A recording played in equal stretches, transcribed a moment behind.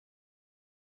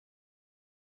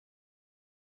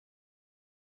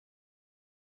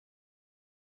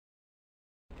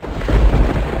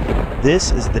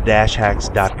This is the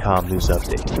Dashhacks.com news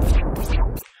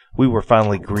update. We were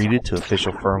finally greeted to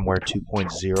official firmware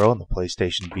 2.0 on the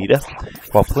PlayStation Vita.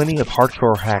 While plenty of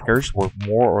hardcore hackers were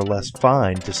more or less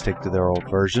fine to stick to their old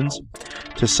versions,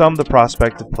 to some the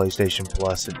prospect of PlayStation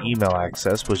Plus and email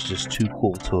access was just too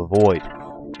cool to avoid.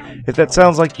 If that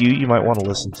sounds like you might want to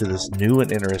listen to this new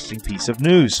and interesting piece of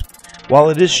news. While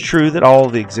it is true that all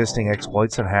of the existing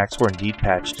exploits and hacks were indeed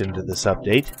patched into this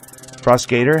update,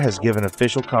 Frostgator has given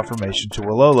official confirmation to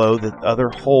Wololo that other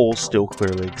holes still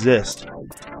clearly exist.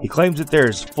 He claims that there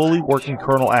is fully working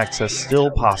kernel access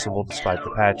still possible despite the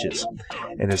patches,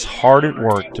 and is hard at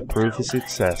work to prove his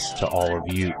success to all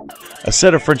of you. A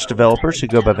set of French developers who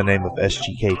go by the name of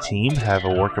SGK Team have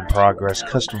a work-in-progress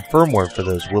custom firmware for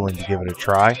those willing to give it a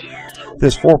try.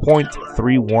 This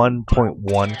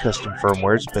 4.31.1 custom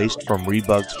firmware is based from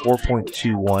Rebug's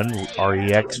 4.21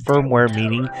 REX firmware,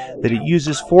 meaning that it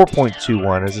uses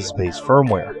 4.21 as its base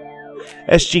firmware.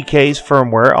 SGK's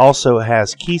firmware also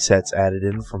has key sets added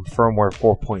in from firmware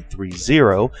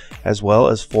 4.30 as well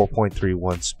as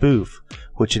 4.31 spoof,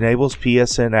 which enables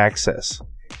PSN access,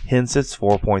 hence its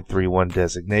 4.31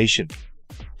 designation.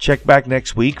 Check back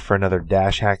next week for another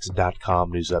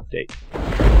Dashhacks.com news update.